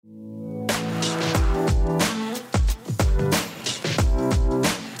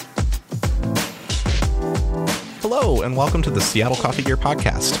Hello, and welcome to the Seattle Coffee Gear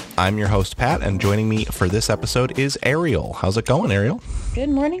Podcast. I'm your host, Pat, and joining me for this episode is Ariel. How's it going, Ariel? Good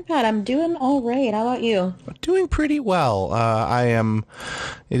morning, Pat. I'm doing all right. How about you? Doing pretty well.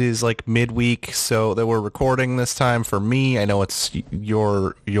 It is like midweek, so that we're recording this time for me. I know it's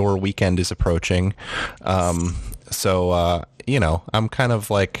your weekend is approaching. I'm kind of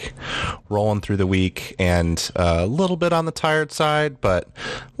like rolling through the week and a little bit on the tired side, but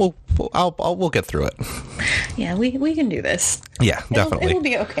we'll get through it. Yeah, we can do this. Yeah, definitely. It'll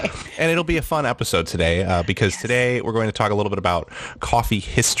be okay. And it'll be a fun episode today because today we're going to talk a little bit about coffee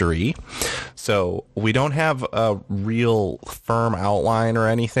history. So we don't have a real firm outline or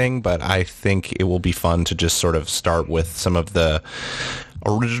anything, but I think it will be fun to just sort of start with some of the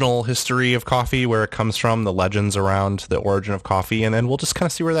original history of coffee, where it comes from, the legends around the origin of coffee, and then we'll just kind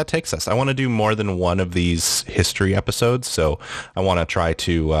of see where that takes us. I want to do more than one of these history episodes, so I want to try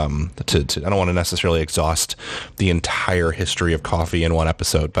to I don't want to necessarily exhaust the entire history of coffee in one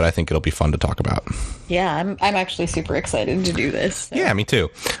episode, but I think it'll be fun to talk about. Yeah, I'm actually super excited to do this. So. Yeah, me too.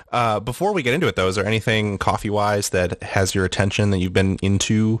 Before we get into it, though, is there anything coffee-wise that has your attention that you've been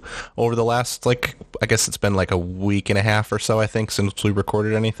into over the last, I guess it's been like a week and a half or so, I think, since we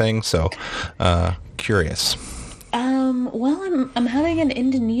recorded anything, so curious. Well, I'm having an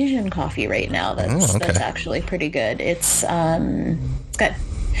Indonesian coffee right now that's actually pretty good. It's from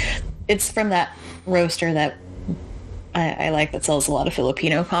that roaster that I like that sells a lot of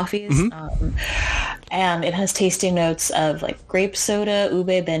Filipino coffees. Mm-hmm. And it has tasting notes of like grape soda, ube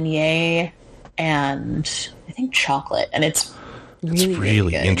beignet, and I think chocolate. And it's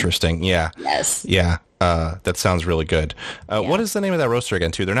really good. Interesting. Yeah. Yes. Yeah. That sounds really good. What is the name of that roaster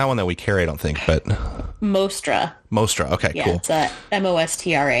again, too? They're not one that we carry, I don't think, but... Mostra. Okay, yeah, cool. It's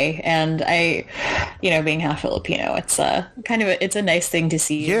Mostra. And I, being half Filipino, it's it's a nice thing to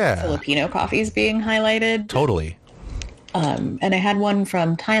see Filipino coffees being highlighted. Totally. And I had one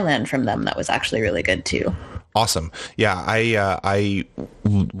from Thailand from them that was actually really good, too. Awesome. Yeah, I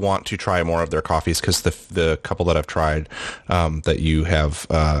want to try more of their coffees because the couple that I've tried that you have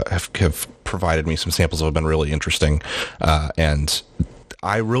provided me some samples of have been really interesting. And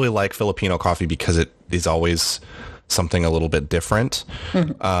I really like Filipino coffee because it is always something a little bit different.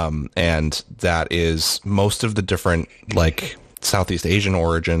 Mm-hmm. And that is most of the different Southeast Asian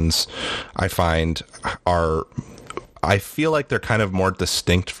origins I find I feel like they're kind of more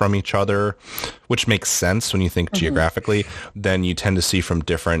distinct from each other, which makes sense when you think geographically, than you tend to see from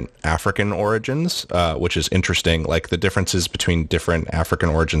different African origins, which is interesting. Like the differences between different African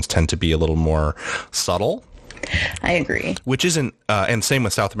origins tend to be a little more subtle. I agree. Which isn't, and same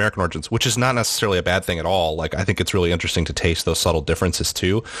with South American origins, which is not necessarily a bad thing at all. I think it's really interesting to taste those subtle differences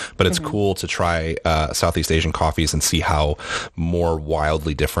too, but it's cool to try Southeast Asian coffees and see how more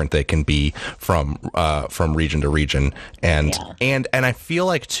wildly different they can be from region to region. And I feel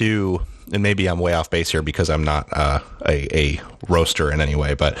like too, and maybe I'm way off base here because I'm not a roaster in any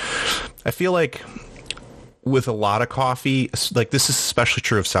way, but I feel like with a lot of coffee, this is especially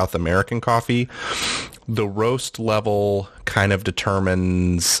true of South American coffee, the roast level kind of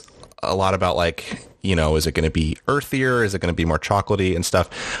determines a lot about is it going to be earthier? Is it going to be more chocolatey and stuff?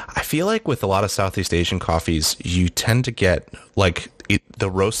 I feel like with a lot of Southeast Asian coffees, you tend to get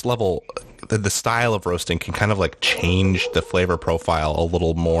the roast level, the style of roasting can kind of change the flavor profile a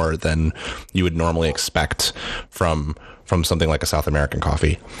little more than you would normally expect from something like a South American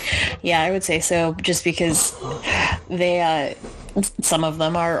coffee. Yeah, I would say so, just because they some of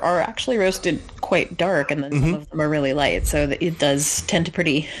them are actually roasted quite dark, and then some of them are really light, so that it does tend to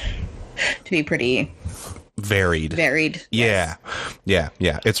be pretty varied. Yeah.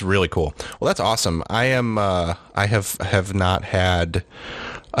 It's really cool. Well, that's awesome. I have not had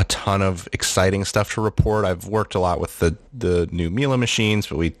a ton of exciting stuff to report. I've worked a lot with the new Miele machines,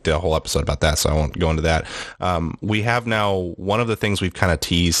 but we did a whole episode about that, so I won't go into that. We have now, one of the things we've kind of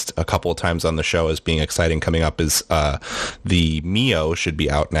teased a couple of times on the show as being exciting coming up is the Mio should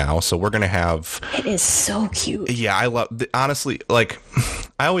be out now. So we're going to have... It is so cute. Yeah, I love... Honestly, I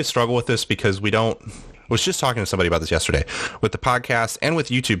always struggle with this because we don't... I was just talking to somebody about this yesterday. With the podcast and with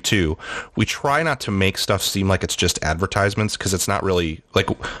YouTube too, we try not to make stuff seem like it's just advertisements, because it's not really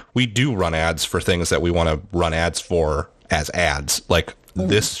we do run ads for things that we want to run ads for as ads.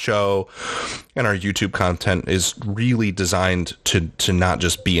 This show and our YouTube content is really designed to not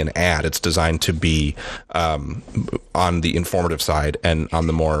just be an ad. It's designed to be on the informative side and on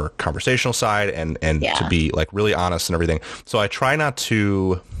the more conversational side and to be really honest and everything. So I try not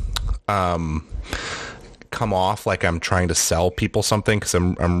to come off like I'm trying to sell people something, because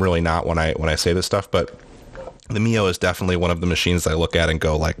I'm really not when I say this stuff, but the Mio is definitely one of the machines I look at and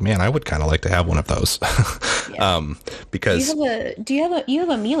go like, man, I would kind of like to have one of those. Yeah. Because You have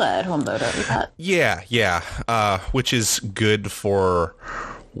a Mila at home though, don't you, Pat? yeah, which is good for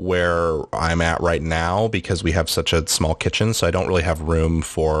where I'm at right now because we have such a small kitchen, so I don't really have room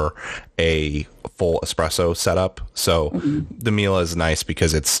for a full espresso setup. So the Mila is nice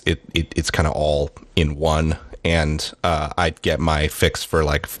because it's kind of all in one. And I get my fix for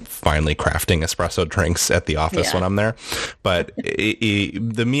like finally crafting espresso drinks at the office when I'm there. But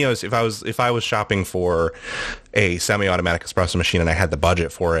the Mios, if I was shopping for a semi-automatic espresso machine and I had the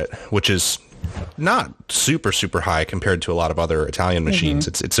budget for it, which is not super high compared to a lot of other Italian machines.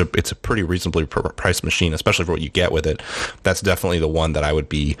 It's a pretty reasonably priced machine, especially for what you get with it. That's definitely the one that I would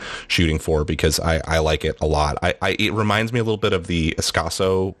be shooting for because I like it a lot. It reminds me a little bit of the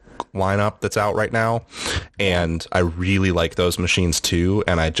Escasso lineup that's out right now, and I really like those machines too,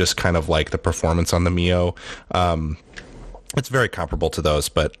 and I just kind of like the performance on the Mio. It's very comparable to those,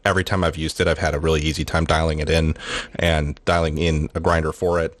 but every time I've used it, I've had a really easy time dialing it in and dialing in a grinder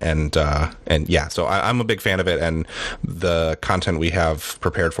for it. And yeah, so I'm a big fan of it, and the content we have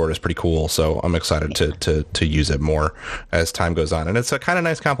prepared for it is pretty cool. So I'm excited to use it more as time goes on. And it's a kind of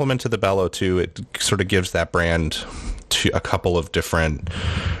nice compliment to the Bello too. It sort of gives that brand to a couple of different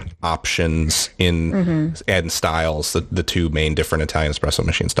options in and styles, the two main different Italian espresso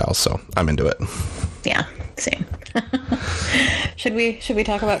machine styles. So I'm into it. Yeah, same. Should we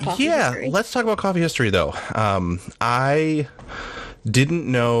talk about coffee history? Yeah, let's talk about coffee history though. I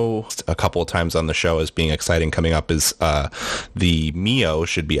didn't know a couple of times on the show as being exciting coming up is the Mio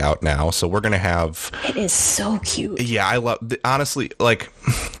should be out now. So we're going to have... It is so cute. Yeah, I love... Honestly, like,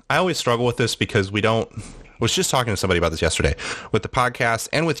 I always struggle with this because we don't... I was just talking to somebody about this yesterday. With the podcast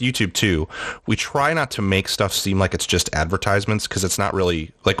and with YouTube too, we try not to make stuff seem like it's just advertisements because it's not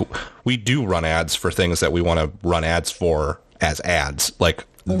really... Like, we do run ads for things that we want to run ads for as ads. Like,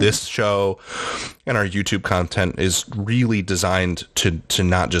 this show and our YouTube content is really designed to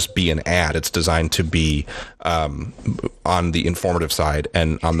not just be an ad. It's designed to be on the informative side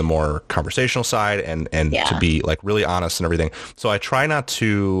and on the more conversational side and to be like really honest and everything. So I try not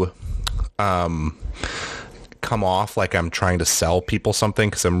to come off like I'm trying to sell people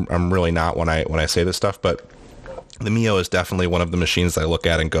something because I'm really not when I say this stuff. But the Mio is definitely one of the machines I look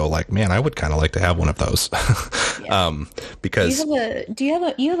at and go like, man, I would kind of like to have one of those. Because you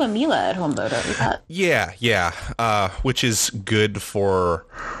have a Mila at home though, don't you, Pat? Yeah, which is good for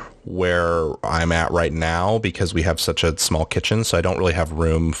where I'm at right now because we have such a small kitchen, so I don't really have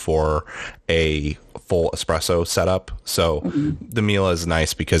room for a full espresso setup. So the Mila is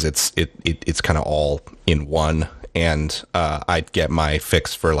nice because it's kind of all in one. And I get my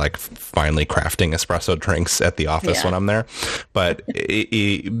fix for like finally crafting espresso drinks at the office when I'm there. But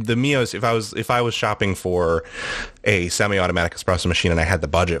the Mios, if I was shopping for a semi-automatic espresso machine and I had the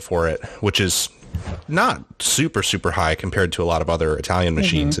budget for it, which is not super high compared to a lot of other Italian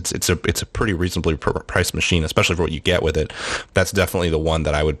machines. It's a pretty reasonably priced machine, especially for what you get with it. That's definitely the one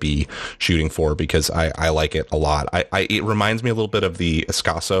that I would be shooting for because I like it a lot. It reminds me a little bit of the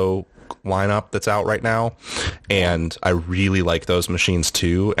Escasso lineup that's out right now, and I really like those machines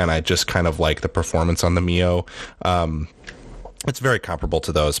too, and I just kind of like the performance on the Mio. It's very comparable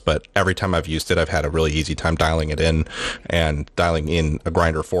to those, but every time I've used it, I've had a really easy time dialing it in and dialing in a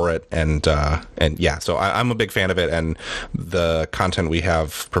grinder for it. And yeah, so I'm a big fan of it, and the content we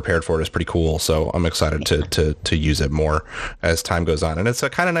have prepared for it is pretty cool. So I'm excited to use it more as time goes on. And it's a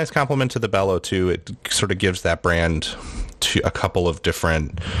kind of nice compliment to the Bello too. It sort of gives that brand to a couple of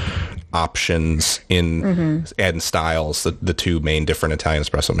different options in and styles, the two main different Italian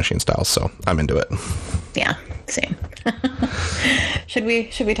espresso machine styles. So I'm into it. Yeah, same. Should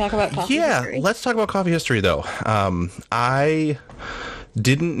we talk about coffee history? Yeah, let's talk about coffee history though. I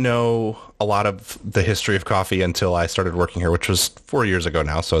didn't know a lot of the history of coffee until I started working here, which was 4 years ago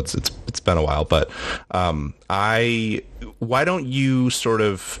now. So it's been a while, but why don't you sort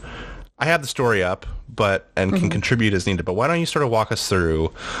of, I have the story up, and can contribute as needed. But why don't you sort of walk us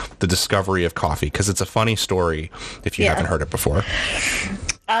through the discovery of coffee? Because it's a funny story if you haven't heard it before.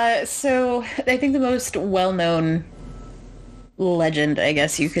 So I think the most well-known legend, I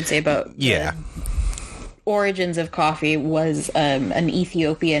guess you could say, about the origins of coffee was an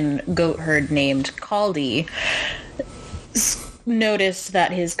Ethiopian goat herd named Kaldi noticed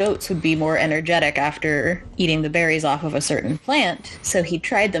that his goats would be more energetic after eating the berries off of a certain plant. So he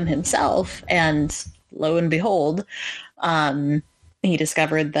tried them himself, and lo and behold, he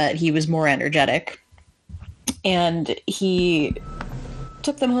discovered that he was more energetic. And he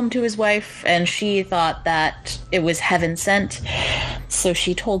took them home to his wife, and she thought that it was heaven sent. So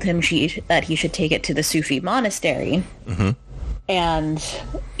she told him that he should take it to the Sufi monastery. Mm-hmm. And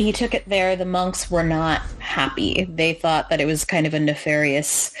he took it there. The monks were not happy. They thought that it was kind of a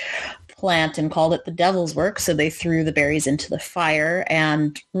nefarious plant and called it the devil's work. So they threw the berries into the fire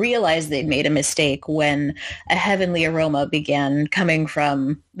and realized they'd made a mistake when a heavenly aroma began coming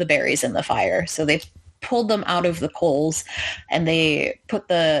from the berries in the fire. So they pulled them out of the coals and they put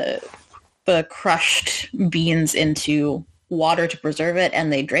the crushed beans into water to preserve it,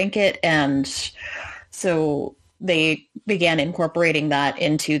 and they drank it. And so they began incorporating that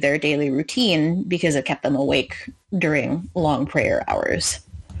into their daily routine because it kept them awake during long prayer hours.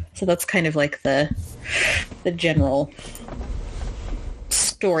 So that's kind of like the general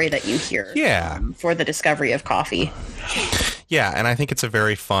story that you hear for the discovery of coffee. Yeah, and I think it's a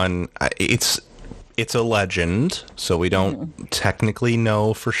very fun... It's a legend, so we don't technically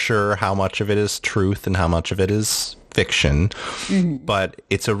know for sure how much of it is truth and how much of it is fiction, but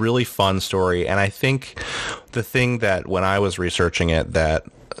it's a really fun story. And I think the thing that when I was researching it, that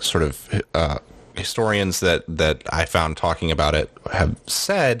sort of historians that I found talking about it have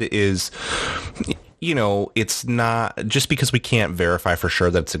said is, you know, it's not just because we can't verify for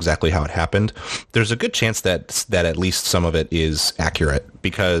sure that it's exactly how it happened. There's a good chance that at least some of it is accurate,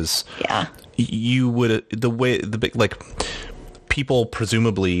 because you would people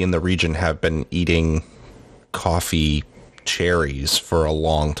presumably in the region have been eating coffee cherries for a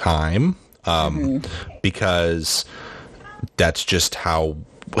long time, because that's just how,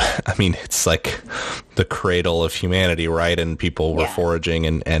 I mean, it's like the cradle of humanity, right? And people were foraging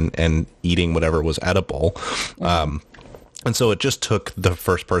and eating whatever was edible. And so it just took the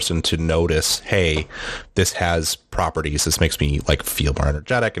first person to notice, hey, this has properties. This makes me like feel more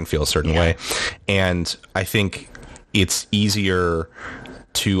energetic and feel a certain way. And I think it's easier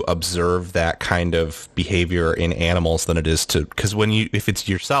to observe that kind of behavior in animals than it is to, because if it's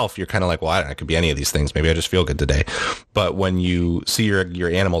yourself, you're kind of like, well, I could be any of these things. Maybe I just feel good today. But when you see your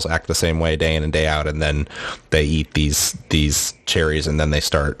animals act the same way day in and day out, and then they eat these cherries, and then they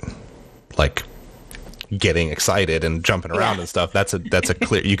start like getting excited and jumping around and stuff, that's a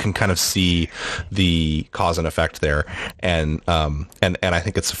clear, you can kind of see the cause and effect there. And I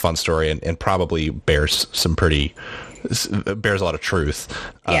think it's a fun story, and probably bears a lot of truth.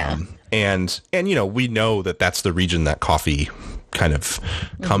 And you know, we know that that's the region that coffee kind of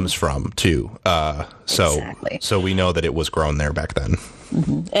comes from too. So we know that it was grown there back then.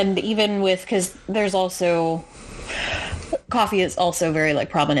 And even because there's also, coffee is also very like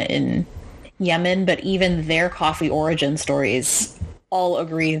prominent in Yemen, but even their coffee origin stories all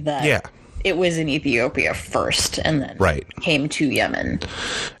agree that it was in Ethiopia first and then came to Yemen.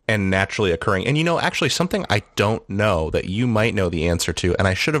 And naturally occurring. And, you know, actually something I don't know that you might know the answer to, and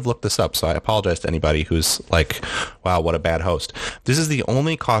I should have looked this up, so I apologize to anybody who's like, wow, what a bad host. This is the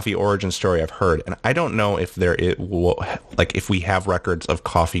only coffee origin story I've heard, and I don't know if if we have records of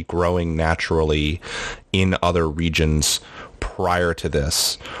coffee growing naturally in other regions prior to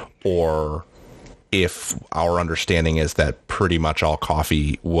this, or if our understanding is that pretty much all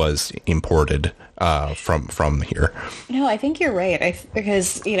coffee was imported from here. No, I think you're right.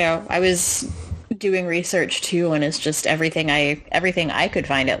 Because, you know, I was doing research too, and it's just everything I could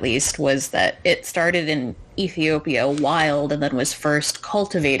find at least was that it started in Ethiopia wild and then was first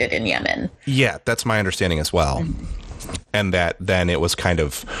cultivated in Yemen. Yeah, that's my understanding as well. And that then it was kind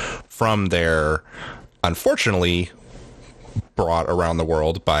of from there, unfortunately, brought around the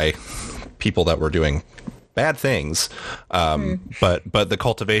world by people that were doing bad things. But the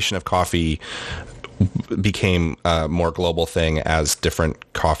cultivation of coffee became a more global thing as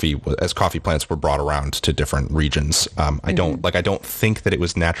coffee plants were brought around to different regions. I don't think that it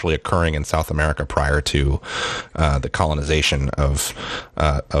was naturally occurring in South America prior to the colonization of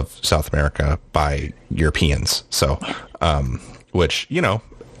South America by Europeans. So, which, you know,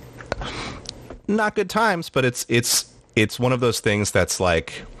 not good times, but it's one of those things that's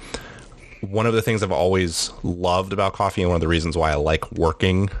like, one of the things I've always loved about coffee, and one of the reasons why I like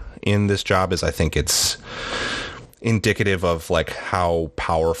working in this job, is I think it's indicative of like how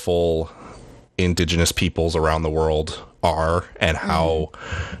powerful indigenous peoples around the world are, and how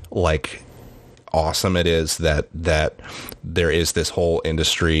like awesome it is that there is this whole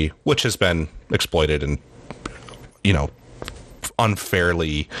industry which has been exploited and, you know,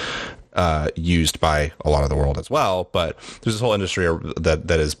 unfairly used by a lot of the world as well, but there's this whole industry that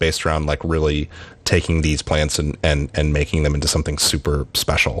is based around like really taking these plants and making them into something super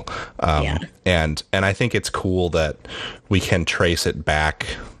special. And I think it's cool that we can trace it back,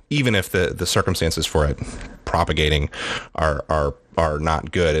 even if the circumstances for it propagating are are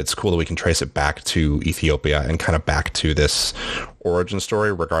not good, it's cool that we can trace it back to Ethiopia and kind of back to this origin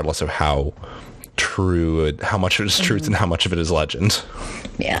story, regardless of how much of it is truth and how much of it is legend.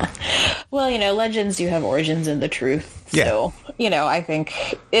 Yeah. Well, legends do have origins in the truth. So, I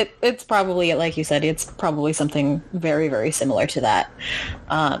think it's probably, like you said, it's probably something very, very similar to that.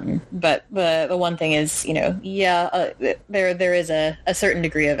 But the one thing is, there is a certain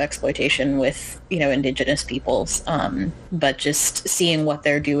degree of exploitation with, indigenous peoples. But just seeing what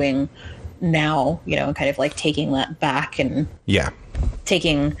they're doing now, kind of like taking that back and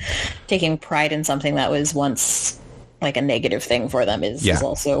taking pride in something that was once like a negative thing for them is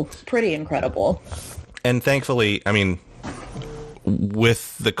also pretty incredible. And thankfully, I mean,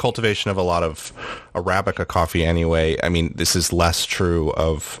 with the cultivation of a lot of Arabica coffee anyway, I mean, this is less true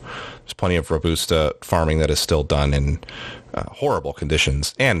of, there's plenty of Robusta farming that is still done in horrible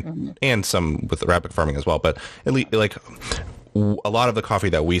conditions, and some with Arabica farming as well. But at least, like, a lot of the coffee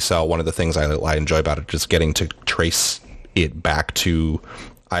that we sell, one of the things I enjoy about it is getting to trace it back to,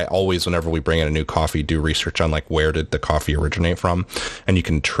 I always, whenever we bring in a new coffee, do research on like where did the coffee originate from, and you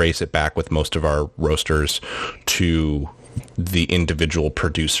can trace it back with most of our roasters to the individual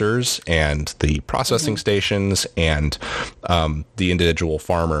producers and the processing stations and the individual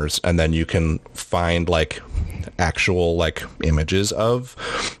farmers, and then you can find like actual like images of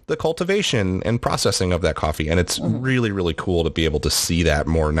the cultivation and processing of that coffee, and it's really, really cool to be able to see that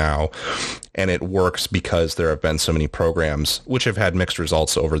more now. And it works because there have been so many programs which have had mixed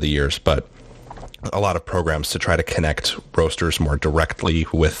results over the years, but a lot of programs to try to connect roasters more directly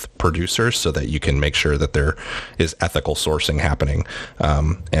with producers so that you can make sure that there is ethical sourcing happening.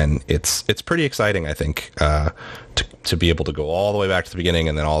 And it's pretty exciting, I think, to be able to go all the way back to the beginning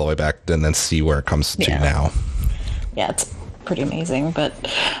and then all the way back and then see where it comes to now. Yeah, it's pretty amazing. But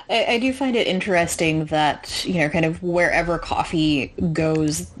I do find it interesting that, kind of wherever coffee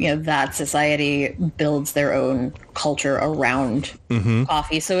goes, that society builds their own culture around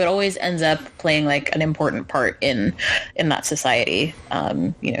coffee. So it always ends up playing like an important part in that society,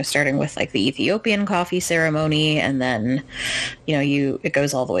 starting with like the Ethiopian coffee ceremony. And then, it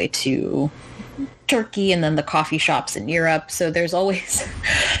goes all the way to Turkey and then the coffee shops in Europe. So there's always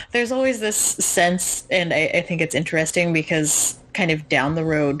this sense, and I think it's interesting because kind of down the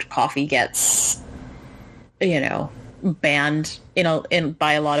road coffee gets, banned,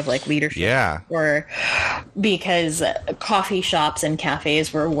 by a lot of like leadership. Yeah. Or because coffee shops and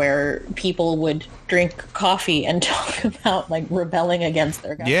cafes were where people would drink coffee and talk about like rebelling against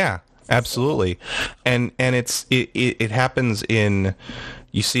their government. Yeah, absolutely. And it happens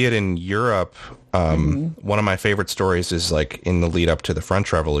you see it in Europe. One of my favorite stories is like in the lead up to the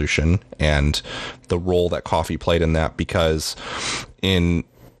French Revolution and the role that coffee played in that, because in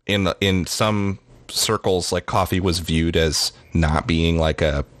some circles, like coffee was viewed as not being like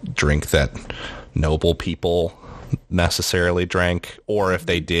a drink that noble people necessarily drank, or if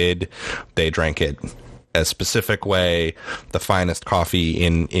they did, they drank it a specific way, the finest coffee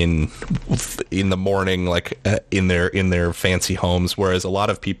in the morning, like in their fancy homes, whereas a lot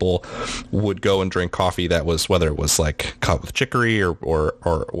of people would go and drink coffee that was, whether it was like cut with chicory or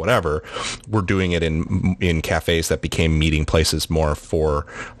whatever, were doing it in cafes that became meeting places more for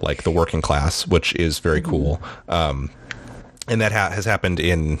like the working class, which is very cool. And that has happened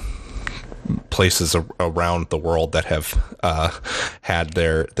in places around the world that have had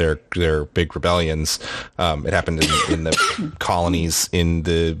their big rebellions. It happened in the colonies in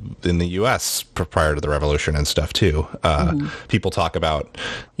the U.S. prior to the revolution and stuff too. People talk about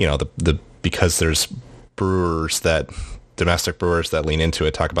because there's domestic brewers that lean into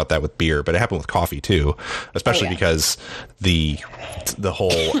it, talk about that with beer, but it happened with coffee too, especially because the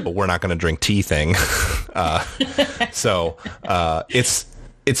whole we're not going to drink tea thing. So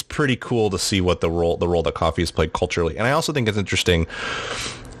it's pretty cool to see what the role that coffee has played culturally. And I also think it's interesting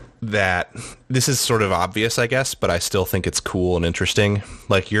that this is sort of obvious, I guess, but I still think it's cool and interesting.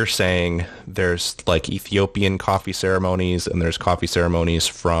 Like you're saying, there's like Ethiopian coffee ceremonies and there's coffee ceremonies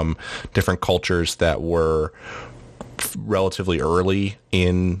from different cultures that were relatively early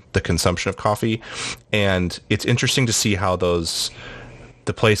in the consumption of coffee. And it's interesting to see how the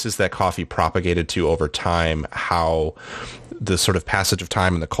places that coffee propagated to over time, how the sort of passage of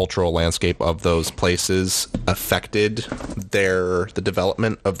time and the cultural landscape of those places affected the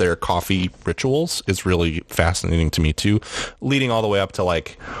development of their coffee rituals is really fascinating to me too, leading all the way up to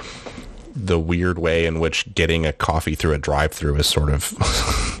like the weird way in which getting a coffee through a drive-through is sort of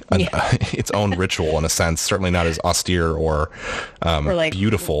its own ritual in a sense, certainly not as austere or like,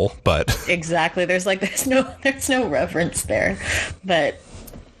 beautiful, but exactly. There's no reverence there, but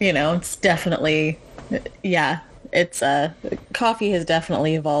it's definitely, it's coffee has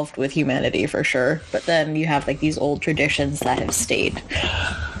definitely evolved with humanity for sure. But then you have like these old traditions that have stayed.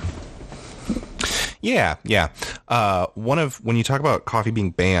 Yeah. When you talk about coffee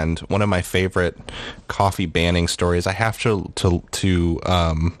being banned, one of my favorite coffee banning stories, I have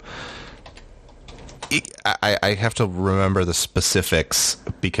I have to remember the specifics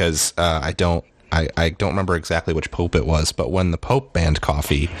because I don't remember exactly which pope it was, but when the Pope banned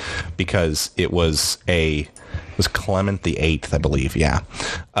coffee because it was Clement the Eighth, I believe. Yeah.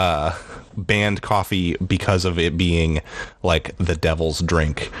 Banned coffee because of it being like the devil's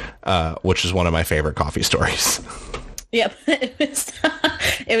drink, which is one of my favorite coffee stories. Yep.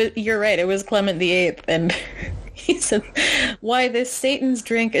 You're right. It was Clement the Eighth, and he said, "Why this Satan's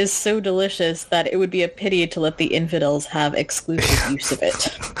drink is so delicious that it would be a pity to let the infidels have exclusive use of it."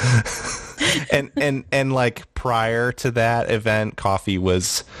 and like prior to that event, coffee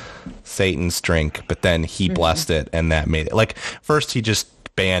was Satan's drink, but then he blessed it, and that made it like first he just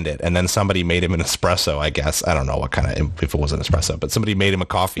banned it, and then somebody made him an espresso, I guess. I don't know what kind of, if it was an espresso, but somebody made him a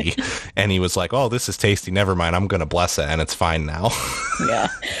coffee and he was like, oh, this is tasty, never mind, I'm gonna bless it, and it's fine now. Yeah.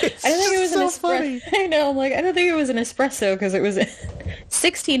 I don't think it was an espresso. I know, I'm like, I don't think it was an espresso because it was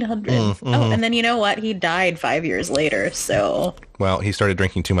 1600. Oh, and then you know what, he died 5 years later, so well, he started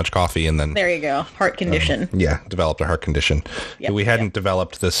drinking too much coffee, and then there you go, heart condition. Developed a heart condition. We hadn't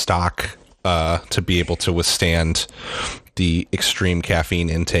developed the stock to be able to withstand the extreme caffeine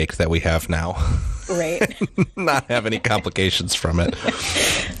intake that we have now. Right. Not have any complications from it.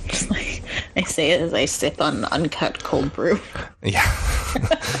 Just like I say it as I sip on uncut cold brew. Yeah.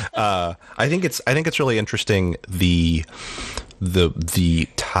 I think it's really interesting the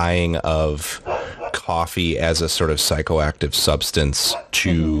tying of coffee as a sort of psychoactive substance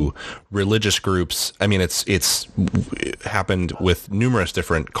to religious groups. I mean, it's happened with numerous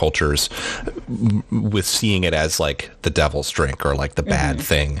different cultures with seeing it as like the devil's drink or like the bad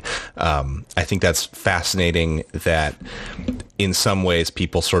thing. I think that's fascinating that in some ways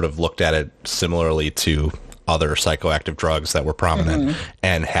people sort of looked at it similarly to other psychoactive drugs that were prominent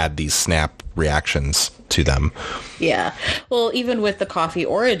and had these snap reactions to them. Yeah. Well, even with the coffee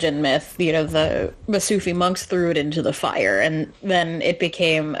origin myth, you know, the Sufi monks threw it into the fire, and then it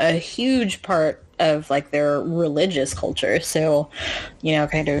became a huge part of like their religious culture. So, you know,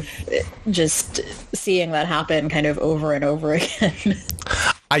 kind of just seeing that happen kind of over and over again.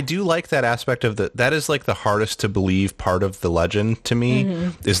 I do like that aspect of that is like the hardest to believe part of the legend to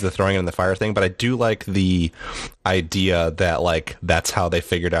me is the throwing it in the fire thing. But I do like the idea that like that's how they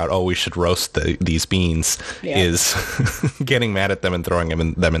figured out, oh, we should roast these beans is getting mad at them and throwing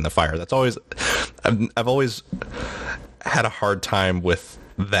them in the fire. That's always, I've always had a hard time with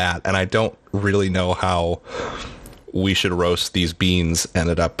that. And I don't really know how we should roast these beans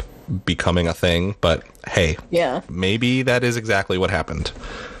ended up becoming a thing, but hey, maybe that is exactly what happened.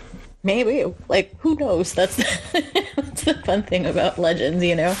 Maybe, like, who knows? That's that's the fun thing about legends,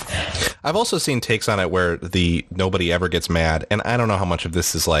 you know. I've also seen takes on it where nobody ever gets mad, and I don't know how much of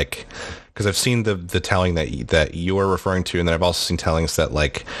this is like, because I've seen the telling that you are referring to, and then I've also seen tellings that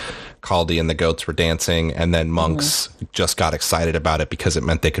like Caldi and the goats were dancing, and then monks just got excited about it because it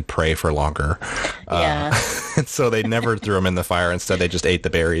meant they could pray for longer. And so they never threw them in the fire. Instead, they just ate the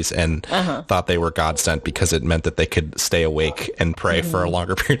berries and thought they were God sent because it meant that they could stay awake and pray for a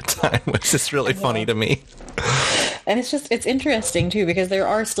longer period of time, which is really funny to me. And it's interesting, too, because there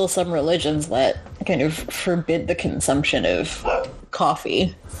are still some religions that kind of forbid the consumption of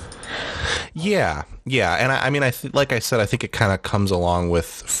coffee. Yeah. And I mean, like I said, I think it kind of comes along with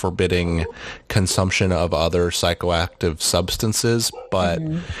forbidding consumption of other psychoactive substances. But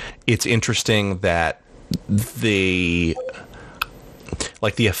it's interesting that the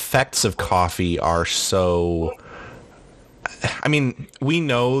effects of coffee are so... I mean, we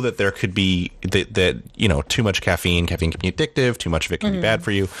know that there could be that you know, too much caffeine can be addictive, too much of it can be bad for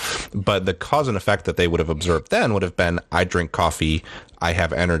you. But the cause and effect that they would have observed then would have been, I drink coffee, I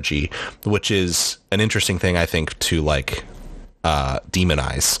have energy, which is an interesting thing, I think, to like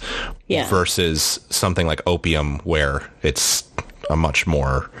demonize versus something like opium, where it's a much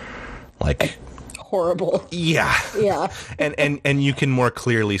more like horrible. Yeah. And you can more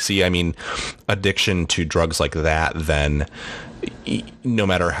clearly see, I mean, addiction to drugs like that, then no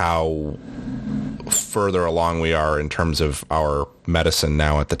matter how further along we are in terms of our medicine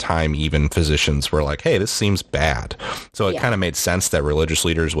now, at the time, even physicians were like, hey, this seems bad. So it kind of made sense that religious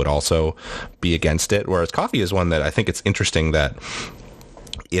leaders would also be against it. Whereas coffee is one that I think it's interesting that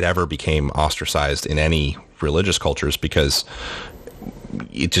it ever became ostracized in any religious cultures, because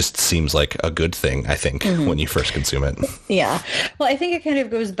it just seems like a good thing, I think, when you first consume it. Yeah. Well, I think it kind of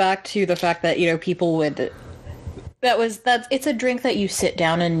goes back to the fact that, you know, people would that's it's a drink that you sit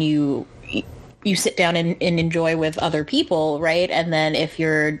down and you sit down and enjoy with other people, right? And then if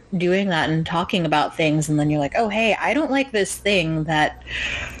you're doing that and talking about things, and then you're like, oh, hey, I don't like this thing that,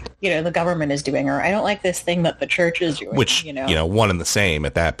 the government is doing, or I don't like this thing that the church is doing. Which, one and the same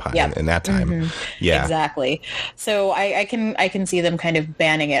at that point, in that time. Mm-hmm. Yeah. Exactly. So I can see them kind of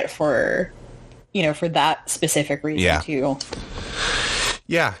banning it for, for that specific reason too.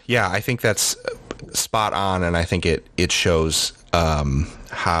 Yeah. Yeah. I think that's spot on. And I think it shows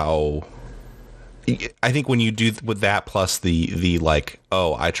how... I think when you do with that plus the like,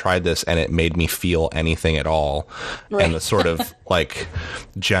 oh, I tried this and it made me feel anything at all, right. And the sort of like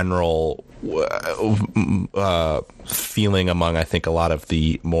general feeling among, I think, a lot of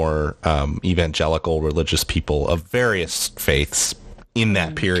the more evangelical religious people of various faiths in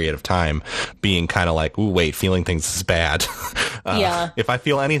that period of time being kind of like, ooh, wait, feeling things is bad. If I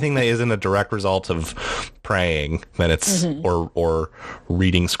feel anything that isn't a direct result of praying, then it's, or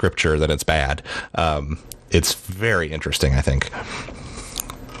reading scripture, then it's bad. It's very interesting, I think.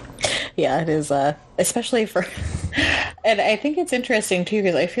 Yeah, it is, especially for, and I think it's interesting too,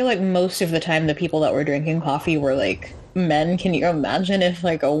 because I feel like most of the time the people that were drinking coffee were like men. Can you imagine if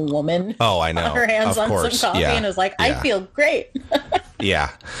like a woman I know. got her hands on some coffee and was like, I feel great.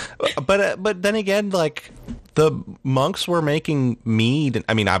 Yeah. But then again, like the monks were making mead.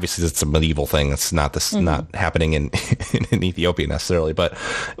 I mean, obviously it's a medieval thing. It's not this not happening in Ethiopia necessarily. But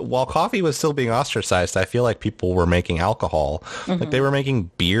while coffee was still being ostracized, I feel like people were making alcohol. Like they were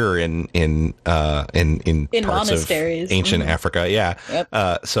making beer in parts monasteries of ancient Africa. Yeah.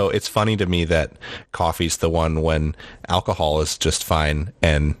 Yep. So it's funny to me that coffee's the one when alcohol is just fine.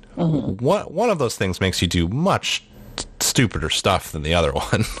 And one of those things makes you do much stupider stuff than the other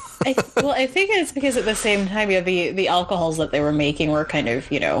one. I think it's because at the same time, the alcohols that they were making were kind of,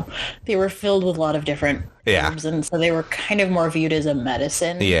 they were filled with a lot of different herbs, and so they were kind of more viewed as a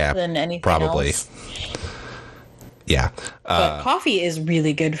medicine than anything else. Yeah. But coffee is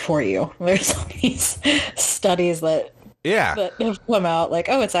really good for you. There's all these studies that have come out like,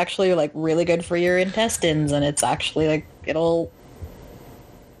 oh, it's actually like really good for your intestines, and it's actually like it'll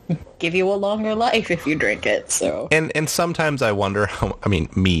give you a longer life if you drink it. So and sometimes I wonder how,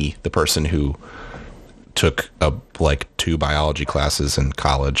 me, the person who took like 2 biology classes in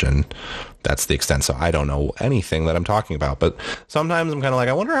college, and that's the extent, so I don't know anything that I'm talking about, but sometimes I'm kind of like,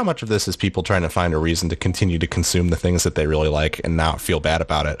 I wonder how much of this is people trying to find a reason to continue to consume the things that they really like and not feel bad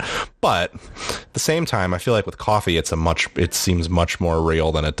about it. But at the same time, I feel like with coffee, it seems much more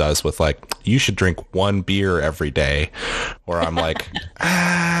real than it does with like, you should drink 1 beer every day, where I'm like,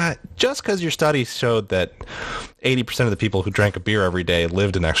 just because your studies showed that 80% of the people who drank a beer every day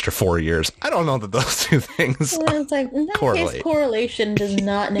lived an extra 4 years. I don't know that those two things it's like, in that correlate. Case, correlation does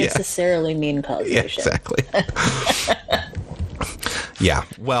not necessarily mean causation. Yeah, exactly. Yeah.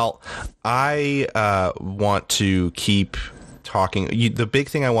 Well, I want to keep talking. The big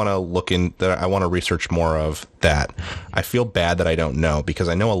thing I want to look in, that I want to research more of, that I feel bad that I don't know, because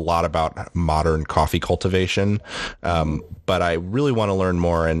I know a lot about modern coffee cultivation, but I really want to learn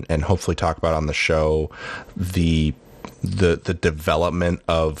more and hopefully talk about on the show the development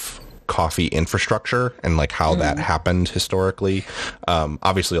of coffee infrastructure and like how that happened historically.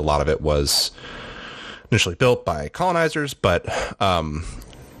 Obviously, a lot of it was initially built by colonizers, but I'm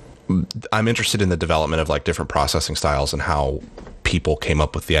interested in the development of like different processing styles and how people came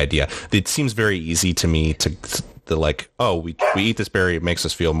up with the idea. It seems very easy to me to like, oh, we eat this berry, it makes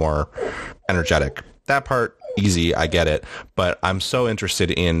us feel more energetic. That part, easy, I get it. But I'm so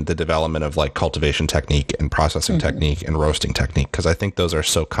interested in the development of like cultivation technique and processing technique and roasting technique, because I think those are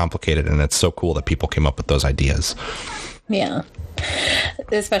so complicated, and it's so cool that people came up with those ideas. Yeah.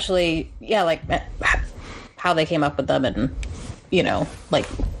 Especially, like how they came up with them, and like,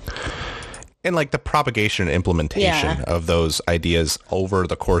 and like the propagation and implementation of those ideas over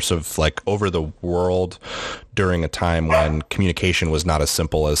the course of like over the world during a time when communication was not as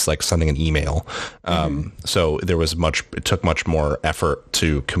simple as like sending an email. So there was it took much more effort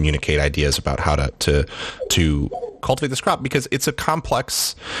to communicate ideas about how to cultivate this crop, because it's a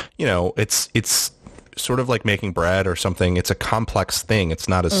complex, it's sort of like making bread or something. It's a complex thing. It's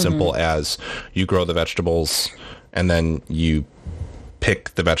not as simple as you grow the vegetables and then you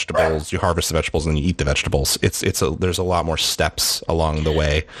pick the vegetables, you harvest the vegetables, and you eat the vegetables. There's a lot more steps along the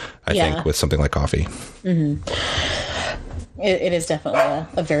way, I think, with something like coffee. It is definitely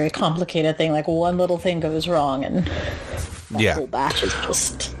a very complicated thing. Like one little thing goes wrong, and the whole batch is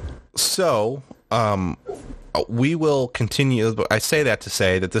just... So, we will continue. I say that to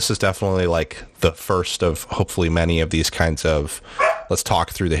say that this is definitely like the first of hopefully many of these kinds of let's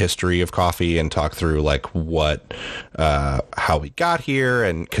talk through the history of coffee and talk through like how we got here.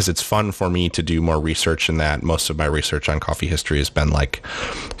 And because it's fun for me to do more research in that. Most of my research on coffee history has been like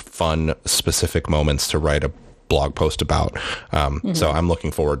fun, specific moments to write a blog post about. So I'm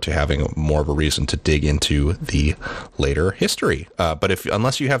looking forward to having more of a reason to dig into the later history. But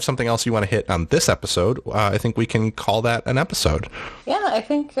unless you have something else you want to hit on this episode, I think we can call that an episode. Yeah, I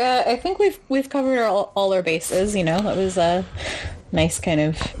think we've covered all our bases. You know, it was a nice kind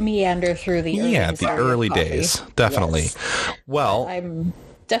of meander through the early days. Definitely. Yes. Well, I'm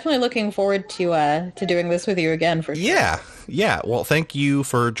definitely looking forward to doing this with you again for sure. Yeah. Well, thank you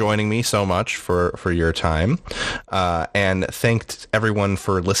for joining me so much for your time. And thanked everyone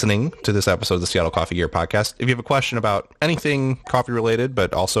for listening to this episode of the Seattle Coffee Gear podcast. If you have a question about anything coffee related,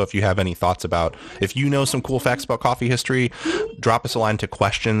 but also if you have any thoughts about, if you know some cool facts about coffee history, drop us a line to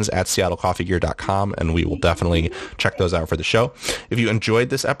questions@seattlecoffeegear.com and we will definitely check those out for the show. If you enjoyed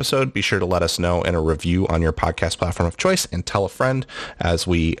this episode, be sure to let us know in a review on your podcast platform of choice and tell a friend as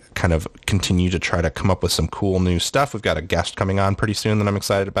we kind of continue to try to come up with some cool new stuff. We've got a guest coming on pretty soon that I'm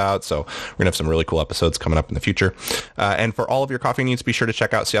excited about. So we're going to have some really cool episodes coming up in the future. And for all of your coffee needs, be sure to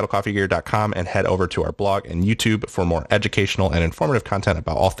check out seattlecoffeegear.com and head over to our blog and YouTube for more educational and informative content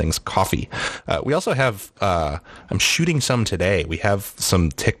about all things coffee. We also have, I'm shooting some today. We have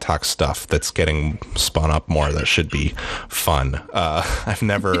some TikTok stuff that's getting spun up more that should be fun. I've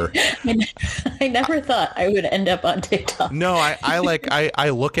never... I never thought I would end up on TikTok. No, I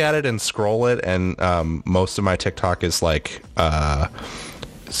look at it and scroll it, and most of my TikTok is like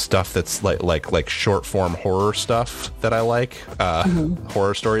stuff that's like short form horror stuff that I like,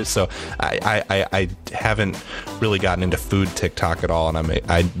 horror stories. So I haven't really gotten into food TikTok at all, and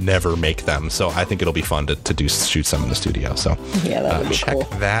I never make them. So I think it'll be fun to shoot some in the studio. So yeah, that would be check cool.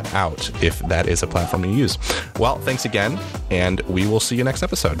 that out if that is a platform you use. Well, thanks again, and we will see you next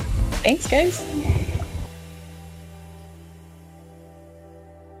episode. Thanks, guys.